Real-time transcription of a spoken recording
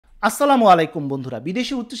আসসালামু আলাইকুম বন্ধুরা,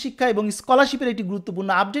 বিদেশি উচ্চশিক্ষা এবং স্কলারশিপের একটি গুরুত্বপূর্ণ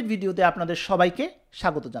আপডেট ভিডিওতে আপনাদের সবাইকে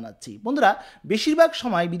স্বাগত জানাচ্ছি। বন্ধুরা, বেশিরভাগ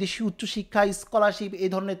সময় বিদেশি উচ্চশিক্ষা, স্কলারশিপ এই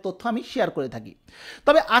ধরনের তথ্য আমি শেয়ার করে থাকি।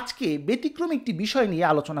 তবে আজকে ব্যতিক্রম একটি বিষয় নিয়ে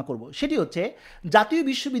আলোচনা করব, সেটি হচ্ছে জাতীয়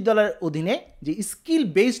বিশ্ববিদ্যালয়ের অধীনে যে স্কিল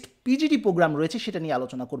বেসড পিজিডি প্রোগ্রাম রয়েছে সেটা নিয়ে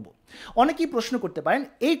আলোচনা করব। অনেকেই প্রশ্ন করতে পারেন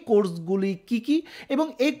এই কোর্সগুলি কি কি এবং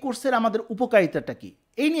এই কোর্সের আমাদের উপকারিতাটা কি।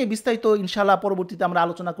 এই নিয়ে বিস্তারিত ইনশাআল্লাহ পরবর্তীতে আমরা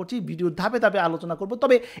আলোচনা করছি, ভিডিওর ধাপে ধাপে আলোচনা করব।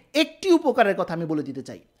 তবে একটি উপকারের কথা আমি বলে দিতে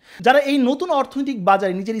চাই, যারা এই নতুন অর্থনৈতিক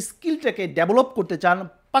বাজারে নিজের স্কিলটাকে ডেভেলপ করতে চান,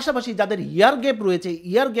 পাশাপাশি যাদের ইয়ার গ্যাপ রয়েছে,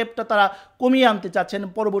 ইয়ার গ্যাপটা তারা কমিয়ে আনতে চাচ্ছেন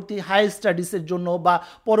পরবর্তী হায়ার স্টাডিজের জন্য বা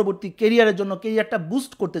পরবর্তী কেরিয়ারের জন্য, কেরিয়ারটা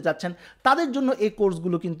বুস্ট করতে চাচ্ছেন, তাদের জন্য এই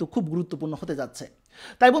কোর্সগুলো কিন্তু খুব গুরুত্বপূর্ণ হতে যাচ্ছে।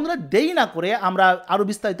 তাই বন্ধুরা, দেরি না করে আমরা আরও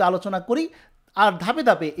বিস্তারিত আলোচনা করি আর ধাপে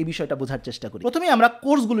ধাপে এই বিষয়টা বোঝার চেষ্টা করি। প্রথমে আমরা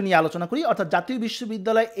কোর্সগুলো নিয়ে আলোচনা করি, অর্থাৎ জাতীয়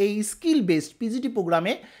বিশ্ববিদ্যালয় এই স্কিল বেসড পিজিটি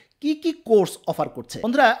প্রোগ্রামে কি কি কোর্স অফার করছে।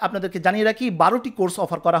 বন্ধুরা, আপনাদেরকে জানিয়ে রাখি 12টি কোর্স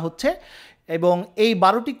অফার করা হচ্ছে এবং এই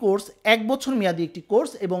 12টি কোর্স 1 বছর মেয়াদী একটি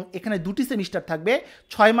কোর্স এবং এখানে 2টি সেমিস্টার থাকবে,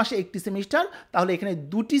 6 মাসে একটি সেমিস্টার। তাহলে এখানে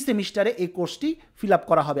 2টি সেমিস্টারে এই কোর্সটি ফিল আপ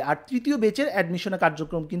করা হবে আর তৃতীয় ব্যাচের অ্যাডমিশনের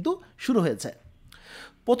কার্যক্রম কিন্তু শুরু হয়েছে।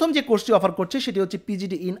 প্রথম যে কোর্সটি অফার করছে সেটি হচ্ছে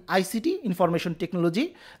PGD in ICT, information technology,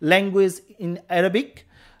 language in Arabic,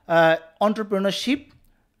 entrepreneurship,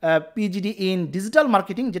 PGD in digital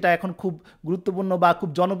marketing, যেটা এখন খুব গুরুত্বপূর্ণ বা খুব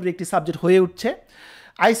জনপ্রিয় একটি সাবজেক্ট হয়ে উঠছে,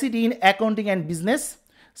 ICT in accounting and business,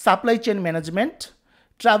 supply chain management,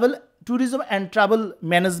 travel tourism and travel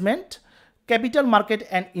management, capital market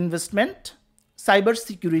and investment, cyber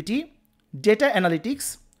security, data analytics,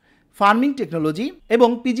 farming technology এবং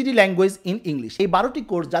পিজিডি ল্যাঙ্গুয়েজ ইন ইংলিশ। এই 12টি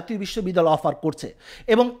কোর্স জাতীয় বিশ্ববিদ্যালয় অফার করছে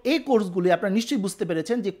এবং এই কোর্সগুলি আপনারা নিশ্চয়ই বুঝতে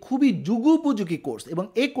পেরেছেন যে খুবই যুগোপযোগী কোর্স এবং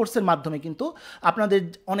এই কোর্সের মাধ্যমে কিন্তু আপনাদের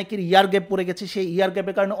অনেকের ইয়ার গ্যাপ পড়ে গেছে, সেই ইয়ার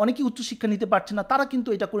গ্যাপের কারণে অনেকেই উচ্চশিক্ষা নিতে পারছে না, তারা কিন্তু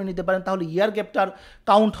এটা করে নিতে পারেন। তাহলে ইয়ার গ্যাপটার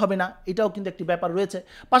কাউন্ট হবে না, এটাও কিন্তু একটি ব্যাপার রয়েছে।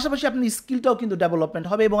 পাশাপাশি আপনার স্কিলটাও কিন্তু ডেভেলপমেন্ট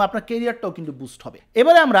হবে এবং আপনার কেরিয়ারটাও কিন্তু বুস্ট হবে।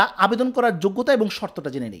 এবারে আমরা আবেদন করার যোগ্যতা এবং শর্তটা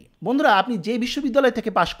জেনে নিই। বন্ধুরা, আপনি যে বিশ্ববিদ্যালয় থেকে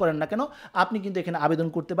পাশ করেন না কেন, আপনি কিন্তু এখানে আবেদন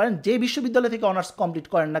করতে পারেন। যে বিশ্ববিদ্যালয় থেকে অনার্স কমপ্লিট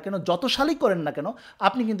করেন না কেন, যত সালই করেন না কেন,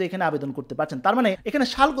 আপনি কিন্তু এখানে আবেদন করতে পারছেন। তার মানে এখানে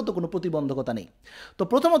সালগত কোনো প্রতিবন্ধকতা নেই। তো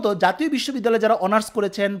প্রথমত, জাতীয় বিশ্ববিদ্যালয়ে যারা অনার্স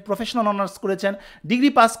করেছেন, প্রফেশনাল অনার্স করেছেন, ডিগ্রি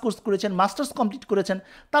পাস কোর্স করেছেন, মাস্টার্স কমপ্লিট করেছেন,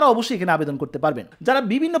 তারা অবশ্যই এখানে আবেদন করতে পারবেন। যারা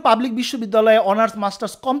বিভিন্ন পাবলিক বিশ্ববিদ্যালয়ে অনার্স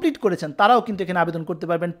মাস্টার্স কমপ্লিট করেছেন, তারাও কিন্তু এখানে আবেদন করতে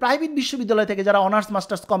পারবেন। প্রাইভেট বিশ্ববিদ্যালয় থেকে যারা অনার্স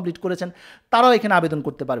মাস্টার্স কমপ্লিট করেছেন, তারাও এখানে আবেদন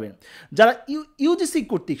করতে পারবেন। যারা ইউজিসি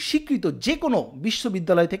কর্তৃক স্বীকৃত যে কোনো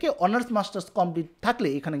বিশ্ববিদ্যালয় থেকে অনার্স মাস্টার্স কমপ্লিট থাকলে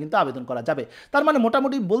এখানে কিন্তু আবেদন করা যাবে। তার মানে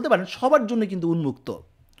মোটামুটি বলতে পারেন সবার জন্য কিন্তু উন্মুক্ত।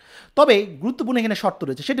 তবে গুরুত্বপূর্ণ এখানে শর্ত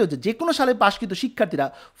রয়েছে, সেটি হচ্ছে যে কোনো সালে পাশকৃত শিক্ষার্থীরা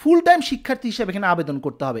ফুল টাইম শিক্ষার্থী হিসেবে এখানে আবেদন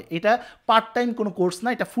করতে হবে। এটা পার্ট টাইম কোনো কোর্স না,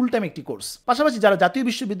 এটা ফুল টাইম একটি কোর্স। পাশাপাশি যারা জাতীয়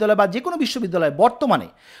বিশ্ববিদ্যালয় বা যে কোনো বিশ্ববিদ্যালয়ে বর্তমানে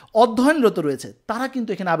অধ্যয়নরত রয়েছে, তারা কিন্তু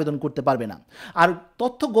এখানে আবেদন করতে পারবে না। আর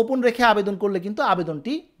তথ্য গোপন রেখে আবেদন করলে কিন্তু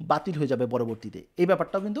আবেদনটি বাতিল হয়ে যাবে পরবর্তীতে, এই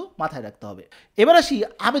ব্যাপারটাও কিন্তু মাথায় রাখতে হবে। এবার আসি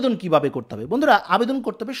আবেদন কিভাবে করতে হবে। বন্ধুরা, আবেদন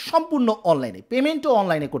করতে হবে সম্পূর্ণ অনলাইনে, পেমেন্টও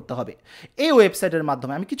অনলাইনে করতে হবে এই ওয়েবসাইটের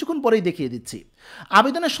মাধ্যমে। আমি কিছুক্ষণ পরেই দেখিয়ে দিচ্ছি।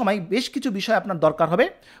 আবেদনের সময় বেশ কিছু বিষয় আপনার দরকার হবে।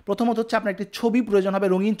 প্রথমত হচ্ছে আপনার একটি ছবি প্রয়োজন হবে,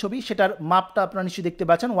 রঙিন ছবি। সেটার মাপটা আপনারা নিশ্চয়ই দেখতে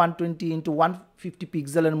পাচ্ছেন, 120x150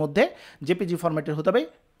 পিক্সেলের মধ্যে জেপিজি ফরম্যাটের হতে হবে,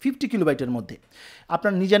 50 কিলোবাইটের মধ্যে।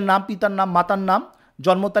 আপনার নিজের নাম, পিতার নাম, মাতার নাম,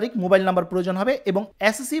 জন্ম তারিখ, মোবাইল নাম্বার প্রয়োজন হবে এবং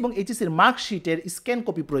এসএসসি এবং এইচএসসির মার্কশিটের স্ক্যান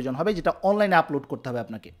কপি প্রয়োজন হবে, যেটা অনলাইনে আপলোড করতে হবে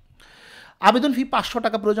আপনাকে। আবেদন ফি 500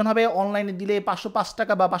 টাকা প্রয়োজন হবে। অনলাইনে দিলে 505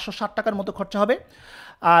 টাকা বা 560 টাকার মতো খরচা হবে,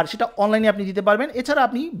 আর সেটা অনলাইনে আপনি দিতে পারবেন। এছাড়া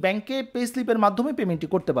আপনি ব্যাংকে পে স্লিপের মাধ্যমে পেমেন্টটি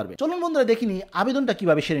করতে পারবেন। চলুন বন্ধুরা, দেখিনি আবেদনটা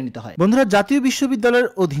কিভাবে সেরে নিতে হয়। বন্ধুরা, জাতীয় বিশ্ববিদ্যালয়ের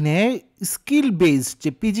অধীনে স্কিল বেসড যে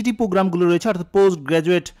পিজিটি প্রোগ্রামগুলো রয়েছে, অর্থাৎ পোস্ট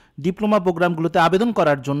গ্র্যাজুয়েট ডিপ্লোমা প্রোগ্রামগুলোতে আবেদন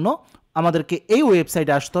করার জন্য আমাদেরকে এই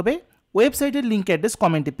ওয়েবসাইটে আসতে হবে। ওয়েবসাইটের লিঙ্ক অ্যাড্রেস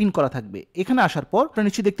কমেন্টে পিন করা থাকবে। এখানে আসার পর আপনারা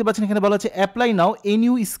নিশ্চয়ই দেখতে পাচ্ছেন, এখানে বলা হচ্ছে apply now a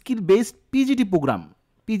new skill based PGT programme.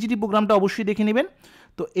 PGT প্রোগ্রামটা অবশ্যই দেখে নেবেন।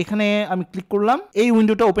 তো এখানে আমি ক্লিক করলাম, এই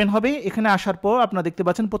উইন্ডোটা ওপেন হবে। এখানে আসার পর আপনারা দেখতে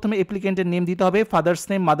পাচ্ছেন প্রথমে অ্যাপ্লিকেন্টের নেম দিতে হবে, father's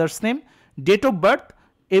name, mother's name, date of birth,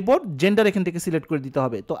 এরপর জেন্ডার এখান থেকে সিলেক্ট করে দিতে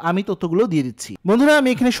হবে। তো আমি তথ্যগুলো দিয়ে দিচ্ছি। বন্ধুরা, আমি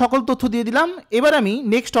এখানে সকল তথ্য দিয়ে দিলাম। এবার আমি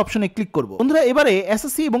নেক্সট অপশনে ক্লিক করব। বন্ধুরা, এবারে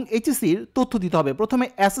এসএসসি এবং এইচএসসির তথ্য দিতে হবে। প্রথমে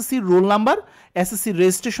এসএসসির রোল নাম্বার, এসএসসির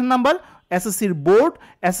রেজিস্ট্রেশন নাম্বার, এসএসসির বোর্ড,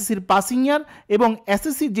 এসএসসির পাসিং ইয়ার এবং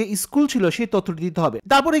এসএসসির যে স্কুল ছিল সেই তথ্যটি দিতে হবে।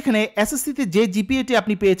 তারপর এখানে এসএসসিতে যে জিপিএটি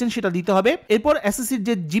আপনি পেয়েছেন সেটা দিতে হবে। এরপর এসএসসির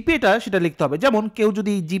যে জিপিএটা সেটা লিখতে হবে। যেমন কেউ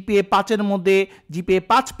যদি জিপিএ 5-এর মধ্যে জিপিএ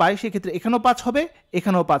 5 পায়, সেক্ষেত্রে এখানেও 5 হবে,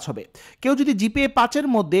 এখানেও 5 হবে। কেউ যদি জিপিএ 5-এর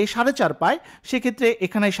মধ্যে 4.5 পায়, সেক্ষেত্রে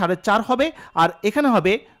এখানে 4.5 হবে আর এখানে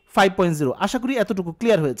হবে 5.0। আশা করি এতটুকু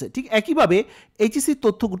ক্লিয়ার হয়েছে। ঠিক একইভাবে এইচএসসি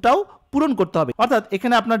তথ্যটাও পূরণ করতে হবে, অর্থাৎ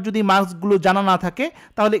এখানে আপনার যদি মার্কসগুলো জানা না থাকে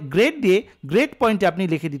তাহলে গ্রেড দিয়ে গ্রেড পয়েন্টে আপনি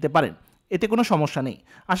লিখে দিতে পারেন, এতে কোনো সমস্যা নেই।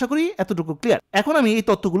 আশা করি এতটুকু ক্লিয়ার। এখন আমি এই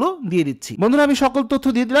তথ্যগুলো দিয়ে দিচ্ছি। বন্ধুরা আমি সকল তথ্য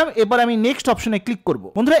দিয়ে দিলাম, এবার আমি নেক্সট অপশনে ক্লিক করব।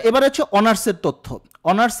 বন্ধুরা এবার হচ্ছে অনার্সের তথ্য।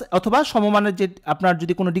 অনার্স অথবা সমমানের যে আপনার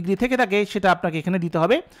যদি কোনো ডিগ্রি থেকে থাকে সেটা আপনাকে এখানে দিতে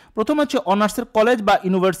হবে। প্রথম হচ্ছে অনার্সের কলেজ বা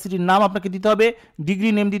ইউনিভার্সিটির নাম আপনাকে দিতে হবে, ডিগ্রি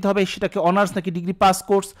নেম দিতে হবে, সেটাকে অনার্স নাকি ডিগ্রি পাস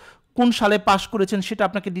কোর্স, কোন সালে পাস করেছেন সেটা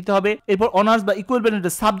আপনাকে দিতে হবে। এরপর অনার্স বা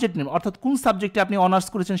ইকুইভ্যালেন্টের সাবজেক্ট নেম, অর্থাৎ কোন সাবজেক্টে আপনি অনার্স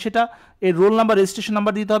করেছেন সেটা, এর রোল নাম্বার, রেজিস্ট্রেশন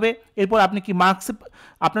নাম্বার দিতে হবে। এরপর আপনি কি মার্কস,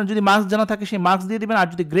 আপনার যদি মার্কস জানা থাকে সেই মার্কস দিয়ে দেবেন, আর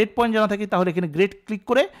যদি গ্রেড পয়েন্ট জানা থাকে তাহলে এখানে গ্রেড ক্লিক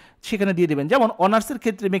করে সেখানে দিয়ে দেবেন। যেমন অনার্সের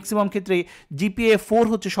ক্ষেত্রে ম্যাক্সিমাম ক্ষেত্রে জিপিএ 4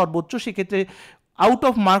 হচ্ছে সর্বোচ্চ, সেক্ষেত্রে আউট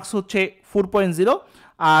অফ মার্কস হচ্ছে 4.0,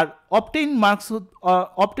 আর অবটেইন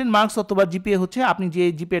মার্কস অথবা জিপিএ হচ্ছে আপনি যে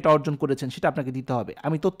জিপিএটা অর্জন করেছেন সেটা আপনাকে দিতে হবে।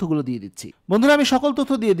 আমি তথ্যগুলো দিয়ে দিচ্ছি। বন্ধুরা আমি সকল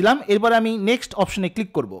তথ্য দিয়ে দিলাম, এরপর আমি নেক্সট অপশনে ক্লিক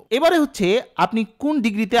করব। এবারে হচ্ছে আপনি কোন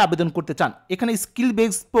ডিগ্রিতে আবেদন করতে চান। এখানে স্কিল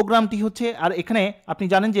বেসড প্রোগ্রামটি হচ্ছে, আর এখানে আপনি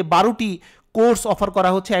জানেন যে 12টি কোর্স অফার করা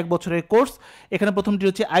হচ্ছে, 1 বছরের কোর্স। এখানে প্রথমটি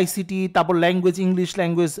হচ্ছে আইসিটি, তারপর language, English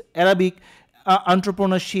language, Arabic,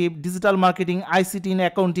 entrepreneurship, digital marketing, ICT in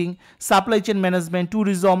accounting, supply chain management,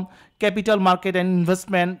 tourism, capital market and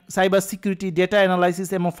investment, cyber security, data analysis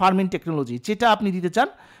এবং ফার্মিং টেকনোলজি। যেটা আপনি দিতে চান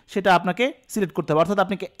সেটা আপনাকে সিলেক্ট করতে হবে, অর্থাৎ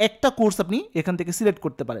আপনাকে একটা কোর্স আপনি এখান থেকে সিলেক্ট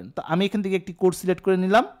করতে পারেন। তো আমি এখান থেকে একটি কোর্স সিলেক্ট করে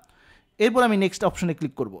নিলাম, এরপর আমি নেক্সট অপশনে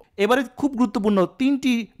ক্লিক করব। এবারে খুব গুরুত্বপূর্ণ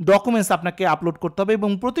 3টি ডকুমেন্টস আপনাকে আপলোড করতে হবে এবং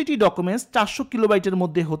প্রতিটি ডকুমেন্টস 400 কিলোবাইটের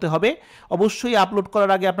মধ্যে হতে হবে। অবশ্যই আপলোড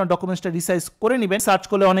করার আগে আপনার ডকুমেন্টসটা রিসাইজ করে নেবেন। সার্চ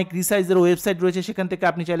করলে অনেক রিসাইজের ওয়েবসাইট রয়েছে, সেখান থেকে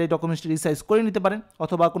আপনি চাইলে ডকুমেন্টসটি রিসাইজ করে নিতে পারেন,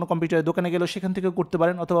 অথবা কোনো কম্পিউটারের দোকানে গেলেও সেখান থেকেও করতে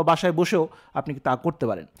পারেন, অথবা বাসায় বসেও আপনি তা করতে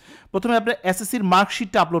পারেন। প্রথমে আপনার এসএসসির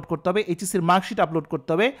মার্কশিটটা আপলোড করতে হবে, এইচএসসির মার্কশিট আপলোড করতে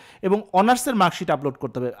হবে এবং অনার্সের মার্কশিট আপলোড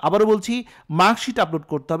করতে হবে। আবারও বলছি, মার্কশিট আপলোড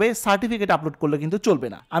করতে হবে, সার্টিফিকেট আপলোড করলে কিন্তু চলবে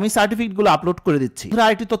না। আমি সার্টিফিকেটগুলো আপলোড করে দিচ্ছি।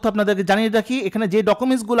 আরেকটি তথ্য আপনাদেরকে জানিয়ে রাখি, এখানে যে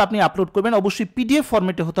ডকুমেন্টসগুলো আপনি আপলোড করবেন অবশ্যই পিডিএফ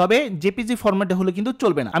ফরম্যাটে হতে হবে, জেপিজি ফরম্যাটে হলে কিন্তু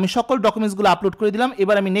চলবে না। আমি সকল ডকুমেন্টসগুলো আপলোড করে দিলাম,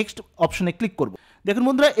 এবার আমি নেক্সট অপশনে ক্লিক করব। দেখুন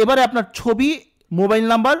বন্ধুরা, এবারে আপনার ছবি, মোবাইল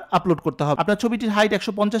নাম্বার আপলোড করতে হবে। আপনার ছবিটির হাইট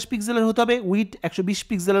 150 পিক্সেলের হতে হবে, উইথ 120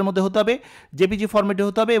 পিক্সেলের মধ্যে হতে হবে, জেপিজি ফরম্যাটে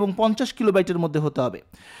হতে হবে এবং 50 কিলোবাইটের মধ্যে হতে হবে।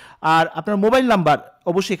 আর আপনার মোবাইল নাম্বার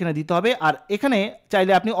অবশ্যই এখানে দিতে হবে। আর এখানে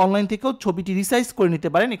চাইলে আপনি অনলাইন থেকেও ছবিটি রিসাইজ করে নিতে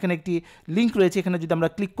পারেন। এখানে একটি লিঙ্ক রয়েছে, এখানে যদি আমরা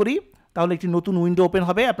ক্লিক করি তাহলে একটি নতুন উইন্ডো ওপেন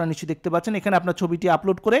হবে। আপনারা নিশ্চয়ই দেখতে পাচ্ছেন, এখানে আপনার ছবিটি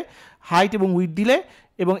আপলোড করে হাইট এবং উইথ দিলে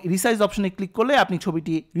এবং রিসাইজ অপশনে ক্লিক করলে আপনি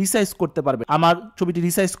ছবিটি রিসাইজ করতে পারবেন। আমার ছবিটি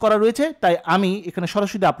রিসাইজ করা রয়েছে, তাই আমি এখানে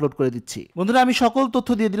সরাসরি আপলোড করে দিচ্ছি। বন্ধুরা আমি সকল তথ্য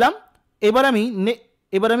দিয়ে দিলাম,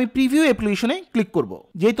 এবার আমি প্রিভিউ অ্যাপ্লিকেশনে ক্লিক করব।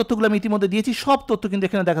 যেই তথ্যগুলো আমি ইতিমধ্যে দিয়েছি সব তথ্য কিন্তু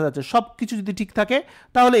এখানে দেখা যাচ্ছে। সব কিছু যদি ঠিক থাকে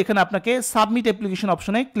তাহলে এখানে আপনাকে সাবমিট অ্যাপ্লিকেশন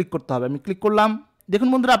অপশনে ক্লিক করতে হবে। আমি ক্লিক করলাম। দেখুন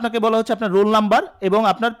বন্ধুরা, আপনাকে বলা হচ্ছে আপনার রোল নাম্বার এবং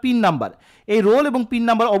আপনার পিন নাম্বার। এই রোল এবং পিন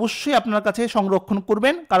নাম্বার অবশ্যই আপনার কাছে সংরক্ষণ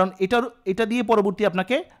করবেন, কারণ এটা দিয়ে পরবর্তী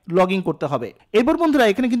আপনাকে লগ ইন করতে হবে। এরপর বন্ধুরা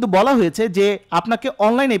এখানে কিন্তু বলা হয়েছে যে আপনাকে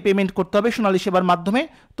অনলাইনে পেমেন্ট করতে হবে সোনালী সেবার মাধ্যমে।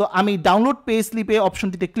 তো আমি ডাউনলোড পে স্লিপে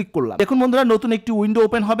অপশনটিতে ক্লিক করলাম। দেখুন বন্ধুরা, নতুন একটি উইন্ডো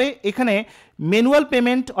ওপেন হবে। এখানে ম্যানুয়াল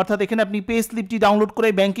পেমেন্ট, অর্থাৎ এখানে আপনি পে স্লিপটি ডাউনলোড করে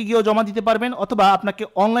ব্যাংকে গিয়েও জমা দিতে পারবেন, অথবা আপনাকে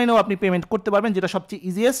অনলাইনেও আপনি পেমেন্ট করতে পারবেন, যেটা সবচেয়ে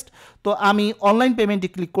ইজিয়েস্ট। তো আমি অনলাইন পেমেন্টে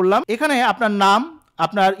ক্লিক করলাম। এখানে আপনার নাম,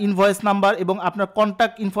 আপনার ইনভয়েস নাম্বার এবং আপনার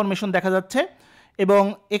কন্ট্যাক্ট ইনফরমেশন দেখা যাচ্ছে এবং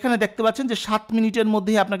এখানে দেখতে পাচ্ছেন যে 7 মিনিটের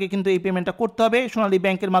মধ্যেই আপনাকে কিন্তু এই পেমেন্টটা করতে হবে। সোনালী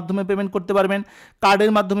ব্যাংকের মাধ্যমে পেমেন্ট করতে পারবেন,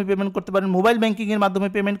 কার্ডের মাধ্যমে পেমেন্ট করতে পারবেন, মোবাইল ব্যাংকিংয়ের মাধ্যমে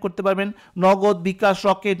পেমেন্ট করতে পারবেন, নগদ, বিকাশ,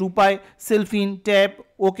 রকেট, উপায়, সেলফিন, ট্যাপ,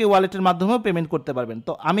 ওকে ওয়ালেটের মাধ্যমেও পেমেন্ট করতে পারবেন।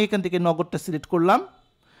 তো আমি এখান থেকে নগদটা সিলেক্ট করলাম।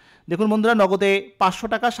 দেখুন বন্ধুরা, নগদে 500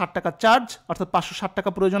 টাকা 60 টাকা চার্জ, অর্থাৎ 560 টাকা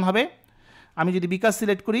প্রয়োজন হবে। আমি যদি বিকাশ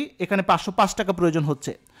সিলেক্ট করি এখানে 505 টাকা প্রয়োজন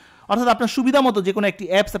হচ্ছে। অর্থাৎ আপনার সুবিধা মতো যে কোনো একটি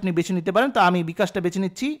অ্যাপস আপনি বেছে নিতে পারেন। তো আমি বিকাশটা বেছে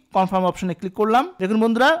নিচ্ছি, কনফার্ম অপশনে ক্লিক করলাম। দেখুন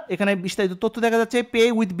বন্ধুরা, এখানে বিস্তারিত তথ্য দেখা যাচ্ছে। পে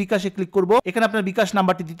উইথ বিকাশে ক্লিক করব। এখানে আপনার বিকাশ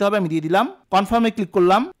নাম্বারটি দিতে হবে, আমি দিয়ে দিলাম। কনফার্মে ক্লিক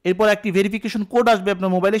করলাম। এরপর একটি ভেরিফিকেশন কোড আসবে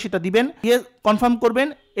আপনার মোবাইলে, সেটা দিবেন, দিয়ে কনফার্ম করবেন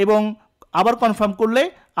এবং আবার কনফার্ম করলে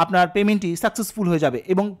আপনার পেমেন্টটি সাকসেসফুল হয়ে যাবে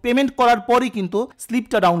এবং পেমেন্ট করার পরই কিন্তু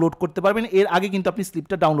স্লিপটা ডাউনলোড করতে পারবেন। এর আগে কিন্তু আপনি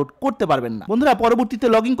স্লিপটা ডাউনলোড করতে পারবেন না। বন্ধুরা, পরবর্তীতে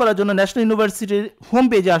লগ ইন করার জন্য ন্যাশনাল ইউনিভার্সিটির হোম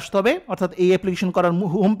পেজে আসতে হবে, অর্থাৎ এই অ্যাপ্লিকেশন করার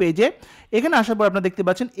হোম পেজে। এখানে আসার পর আপনারা দেখতে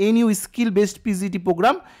পাচ্ছেন NU skill based PGT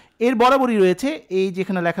programme. এর বরাবরই রয়েছে এই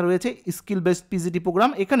যেখানে লেখা রয়েছে স্কিল বেসড পিজিটি প্রোগ্রাম।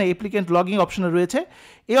 এখানে অ্যাপ্লিকেন্ট লগ ইন অপশনে রয়েছে।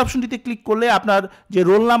 এই অপশনটিতে ক্লিক করলে আপনার যে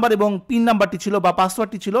রোল নাম্বার এবং পিন নাম্বারটি ছিল বা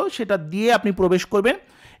পাসওয়ার্ডটি ছিল সেটা দিয়ে আপনি প্রবেশ করবেন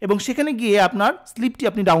এবং সেখানে গিয়ে আপনার স্লিপটি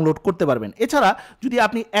আপনি ডাউনলোড করতে পারবেন। এছাড়া যদি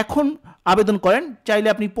আপনি এখন আবেদন করেন চাইলে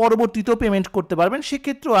আপনি পরবর্তীতেও পেমেন্ট করতে পারবেন।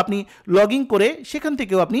 সেক্ষেত্রেও আপনি লগ ইন করে সেখান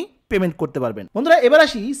থেকেও আপনি পেমেন্ট করতে পারবেন। বন্ধুরা এবার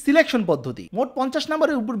আসি সিলেকশন পদ্ধতি। মোট 50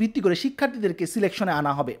 নম্বরের উপর ভিত্তি করে শিক্ষার্থীদেরকে সিলেকশনে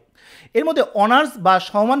আনা হবে। এর মধ্যে অনার্স বা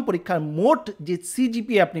সমমান পরীক্ষার মোট যে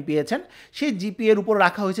সিজিপিএ আপনি পেয়েছেন সেই জিপিএর উপর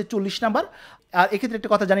রাখা হয়েছে 40 নাম্বার। আর এক্ষেত্রে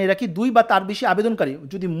একটা কথা জানিয়ে রাখি, 2 বা তার বেশি আবেদনকারী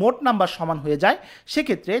যদি মোট নাম্বার সমান হয়ে যায়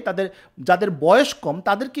সেক্ষেত্রে যাদের বয়স কম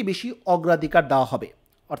তাদেরকে বেশি অগ্রাধিকার দেওয়া হবে,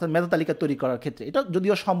 অর্থাৎ মেধা তালিকা তৈরি করার ক্ষেত্রে। এটা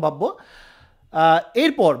যদিও সম্ভাব্য।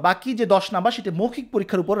 এরপর বাকি যে 10 নাম্বার সেটা মৌখিক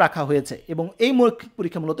পরীক্ষার উপর রাখা হয়েছে এবং এই মৌখিক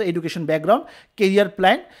পরীক্ষা মূলত এডুকেশন ব্যাকগ্রাউন্ড, কেরিয়ার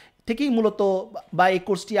প্ল্যান থেকেই মূলত বা এই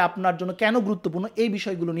কোর্সটি আপনার জন্য কেন গুরুত্বপূর্ণ এই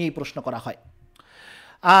বিষয়গুলো নিয়েই প্রশ্ন করা হয়।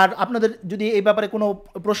 আর আপনাদের যদি এই ব্যাপারে কোনো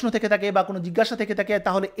প্রশ্ন থেকে থাকে বা কোনো জিজ্ঞাসা থেকে থাকে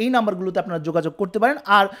তাহলে এই নাম্বারগুলোতে আপনারা যোগাযোগ করতে পারেন।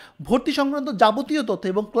 আর ভর্তি সংক্রান্ত যাবতীয় তথ্য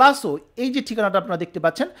এবং ক্লাসও এই যে ঠিকানাটা আপনারা দেখতে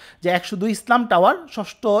পাচ্ছেন যে 102 ইসলাম টাওয়ার,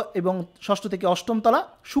 6ষ্ঠ থেকে 8ম তলা,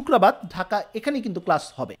 শুক্রাবাদ, ঢাকা, এখানেই কিন্তু ক্লাস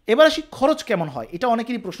হবে। এবার আসি খরচ কেমন হয়, এটা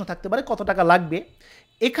অনেকেরই প্রশ্ন থাকতে পারে, কত টাকা লাগবে।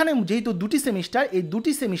 এখানে যেহেতু 2টি সেমিস্টার, এই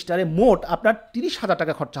 2টি সেমিস্টারে মোট আপনার 30,000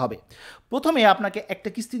 টাকা খরচা হবে। প্রথমে আপনাকে একটা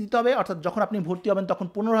কিস্তি দিতে হবে, অর্থাৎ যখন আপনি ভর্তি হবেন তখন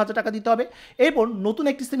 15,000 টাকা দিতে হবে। এরপর নতুন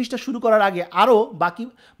একটি সেমিস্টার শুরু করার আগে আরও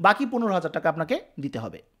বাকি 15,000 টাকা আপনাকে দিতে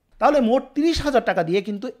হবে। তাহলে মোট 30,000 টাকা দিয়ে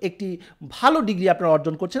কিন্তু একটি ভালো ডিগ্রি আপনারা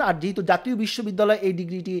অর্জন করছেন। আর যেহেতু জাতীয় বিশ্ববিদ্যালয় এই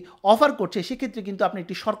ডিগ্রিটি অফার করছে সেক্ষেত্রে কিন্তু আপনি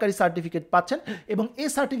একটি সরকারি সার্টিফিকেট পাচ্ছেন এবং এই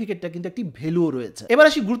সার্টিফিকেটটা কিন্তু একটি ভ্যালুও রয়েছে। এবার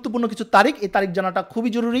আসি গুরুত্বপূর্ণ কিছু তারিখ। এই তারিখ জানাটা খুবই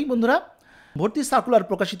জরুরি বন্ধুরা। ভর্তি সার্কুলার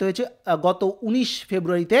প্রকাশিত হয়েছে গত 19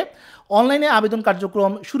 ফেব্রুয়ারিতে। অনলাইনে আবেদন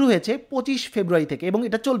কার্যক্রম শুরু হয়েছে 25 ফেব্রুয়ারি থেকে এবং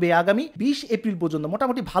এটা চলবে আগামী 20 এপ্রিল পর্যন্ত।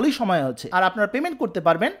 মোটামুটি ভালোই সময় হচ্ছে। আর আপনারা পেমেন্ট করতে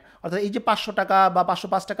পারবেন, অর্থাৎ এই যে 500 টাকা বা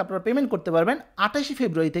 505 টাকা আপনারা পেমেন্ট করতে পারবেন 28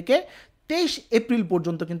 ফেব্রুয়ারি থেকে 23 এপ্রিল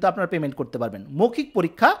পর্যন্ত কিন্তু আপনারা পেমেন্ট করতে পারবেন। মৌখিক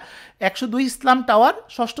পরীক্ষা 102 ইসলাম টাওয়ার,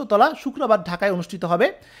 6ষ্ঠ তলা, শুক্রবার, ঢাকায় অনুষ্ঠিত হবে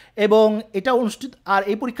এবং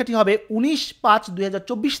এই পরীক্ষাটি হবে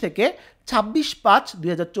 19/5/2024 থেকে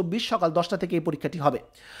 26/5/2024 সকাল 10টা থেকে এই পরীক্ষাটি হবে।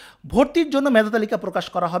 ভর্তির জন্য মেধা তালিকা প্রকাশ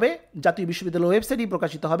করা হবে, জাতীয় বিশ্ববিদ্যালয় ওয়েবসাইটেই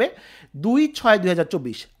প্রকাশিত হবে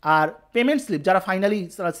 2/6/2024। আর পেমেন্ট স্লিপ যারা ফাইনালি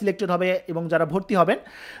সিলেক্টেড হবে এবং যারা ভর্তি হবেন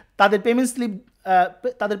তাদের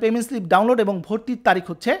পেমেন্ট স্লিপ ডাউনলোড এবং ভর্তির তারিখ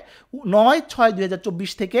হচ্ছে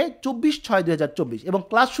 9/6/2024 থেকে 24/6/2024 এবং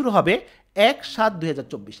ক্লাস শুরু হবে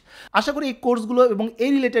 1/7/2024। আশা করি এই কোর্সগুলো এবং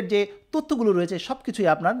এই রিলেটেড যে তথ্যগুলো রয়েছে সব কিছুই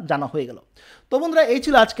আপনার জানা হয়ে গেল। তো বন্ধুরা এই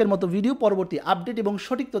ছিল আজকের মতো ভিডিও। পরবর্তী আপডেট এবং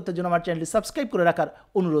সঠিক তথ্যের জন্য আমার চ্যানেলটি সাবস্ক্রাইব করে রাখার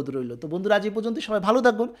অনুরোধ রইল। তো বন্ধুরা আজ এই পর্যন্ত, সবাই ভালো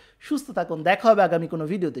থাকুন, সুস্থ থাকুন, দেখা হবে আগামী কোনো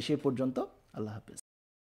ভিডিওতে। সেই পর্যন্ত আল্লাহ হাফেজ।